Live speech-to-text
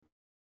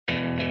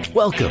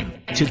Welcome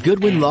to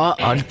Goodwin Law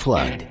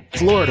Unplugged,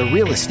 Florida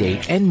real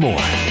estate and more.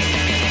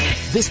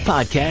 This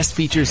podcast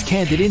features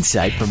candid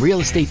insight from real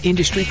estate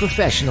industry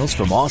professionals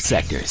from all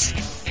sectors.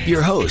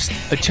 Your host,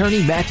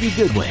 attorney Matthew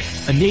Goodwin,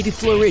 a native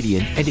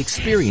Floridian and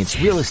experienced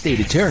real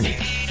estate attorney,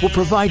 will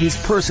provide his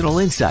personal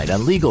insight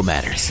on legal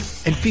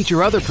matters and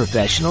feature other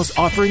professionals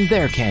offering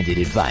their candid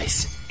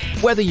advice.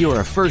 Whether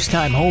you're a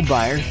first-time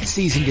homebuyer,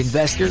 seasoned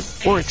investor,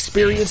 or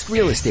experienced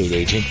real estate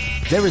agent,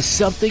 there is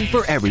something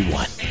for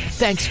everyone.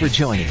 Thanks for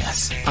joining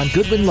us on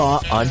Goodwin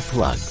Law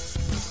Unplugged.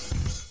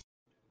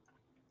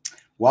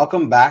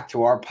 Welcome back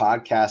to our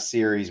podcast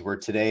series where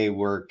today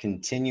we're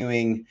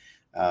continuing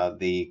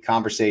the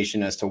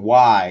conversation as to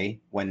why,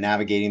 when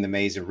navigating the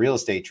maze of real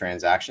estate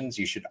transactions,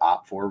 you should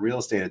opt for a real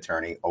estate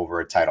attorney over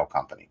a title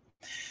company.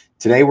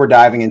 Today, we're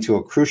diving into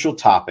a crucial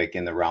topic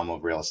in the realm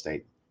of real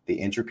estate, the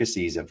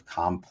intricacies of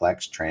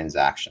complex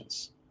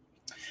transactions.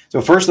 So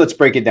first, let's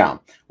break it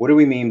down. What do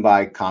we mean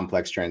by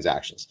complex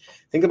transactions?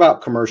 Think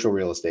about commercial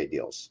real estate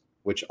deals,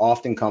 which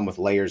often come with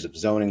layers of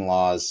zoning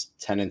laws,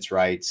 tenants'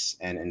 rights,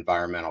 and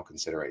environmental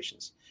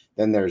considerations.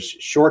 Then there's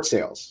short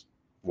sales,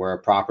 where a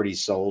property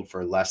is sold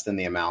for less than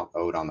the amount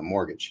owed on the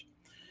mortgage.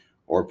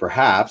 Or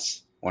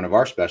perhaps one of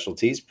our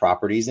specialties,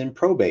 properties in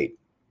probate,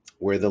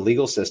 where the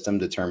legal system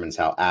determines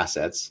how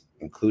assets,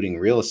 including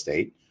real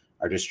estate,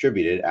 are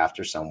distributed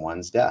after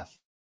someone's death.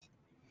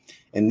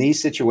 In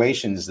these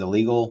situations, the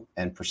legal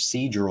and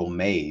procedural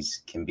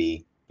maze can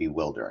be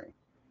bewildering.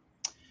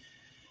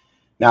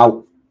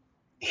 Now,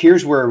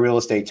 here's where a real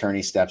estate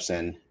attorney steps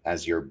in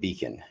as your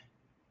beacon.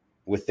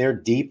 With their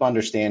deep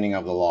understanding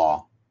of the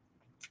law,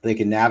 they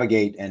can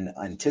navigate and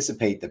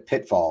anticipate the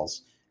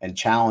pitfalls and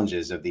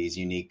challenges of these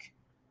unique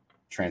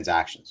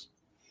transactions.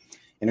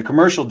 In a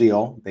commercial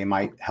deal, they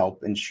might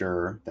help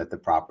ensure that the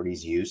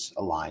property's use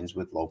aligns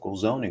with local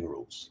zoning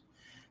rules.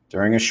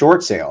 During a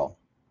short sale,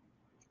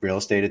 real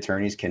estate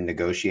attorneys can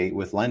negotiate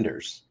with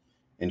lenders,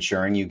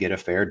 ensuring you get a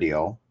fair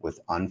deal with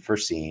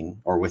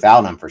unforeseen or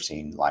without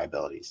unforeseen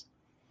liabilities.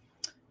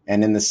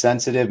 And in the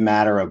sensitive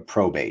matter of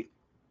probate,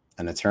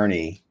 an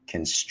attorney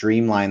can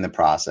streamline the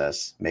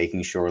process,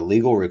 making sure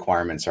legal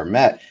requirements are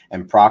met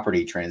and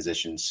property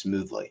transitions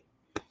smoothly.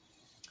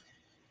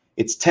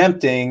 It's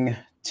tempting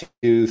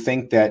to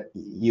think that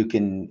you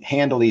can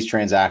handle these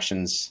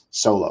transactions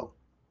solo,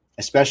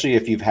 especially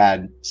if you've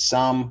had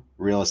some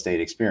real estate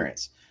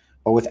experience.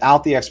 But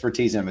without the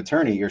expertise of an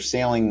attorney, you're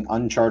sailing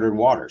uncharted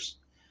waters.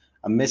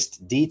 A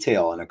missed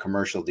detail in a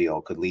commercial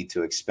deal could lead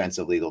to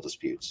expensive legal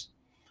disputes.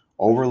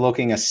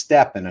 Overlooking a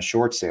step in a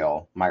short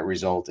sale might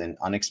result in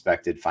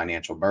unexpected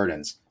financial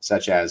burdens,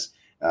 such as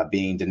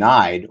being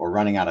denied or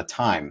running out of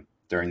time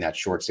during that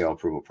short sale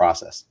approval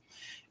process.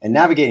 And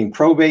navigating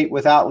probate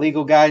without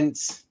legal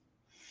guidance,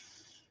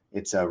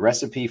 it's a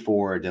recipe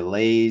for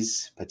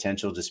delays,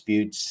 potential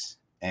disputes,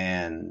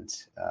 and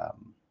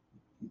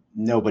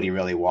nobody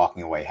really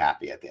walking away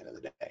happy at the end of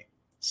the day.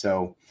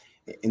 So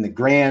in the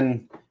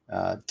grand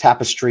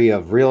tapestry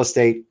of real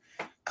estate,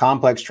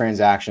 complex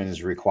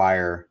transactions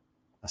require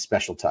a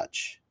special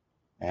touch.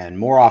 And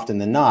more often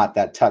than not,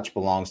 that touch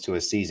belongs to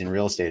a seasoned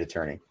real estate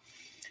attorney.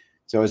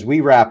 So as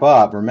we wrap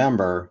up,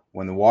 remember,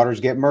 when the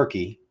waters get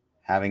murky,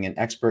 having an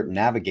expert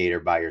navigator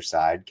by your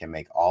side can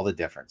make all the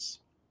difference.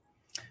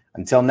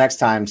 Until next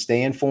time,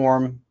 stay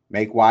informed,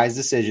 make wise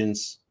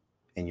decisions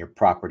in your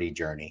property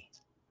journey.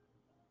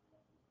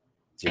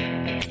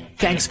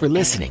 Thanks for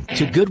listening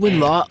to Goodwin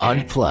Law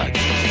Unplugged.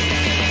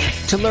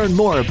 To learn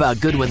more about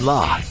Goodwin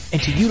Law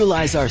and to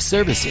utilize our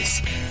services,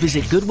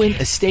 visit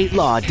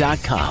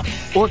GoodwinEstatelaw.com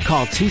or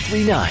call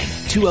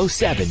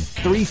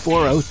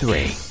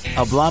 239-207-3403.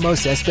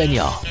 Hablamos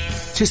Espanol.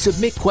 To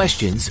submit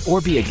questions or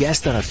be a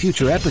guest on a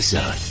future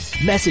episode,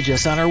 message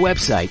us on our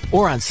website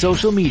or on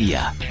social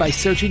media by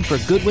searching for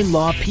Goodwin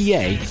Law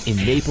PA in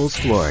Naples,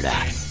 Florida.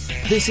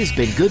 This has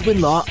been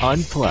Goodwin Law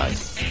Unplugged.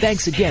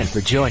 Thanks again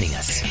for joining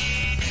us.